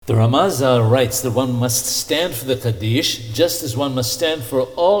The Ramazal writes that one must stand for the Qaddish just as one must stand for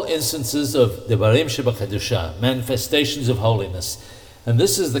all instances of Devarim Shebakadusha, manifestations of holiness. And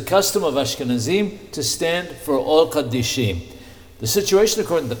this is the custom of Ashkenazim to stand for all Qaddishim. The situation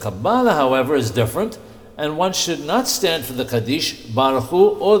according to Kabbalah, however, is different, and one should not stand for the Qaddish, Baruch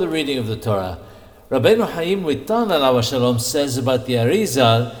Hu, or the reading of the Torah. Rabbeinu Chaim Vital alav shalom says about the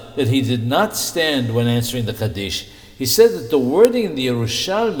Arizal that he did not stand when answering the Qaddish. He said that the wording in the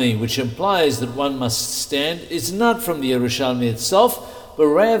Yerushalmi, which implies that one must stand, is not from the Yerushalmi itself, but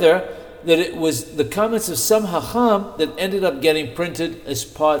rather that it was the comments of some Hacham that ended up getting printed as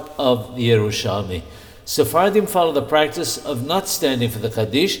part of the Yerushalmi. Sephardim follow the practice of not standing for the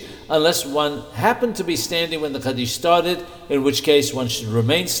Qaddish unless one happened to be standing when the Qaddish started, in which case one should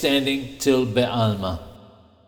remain standing till Be'alma.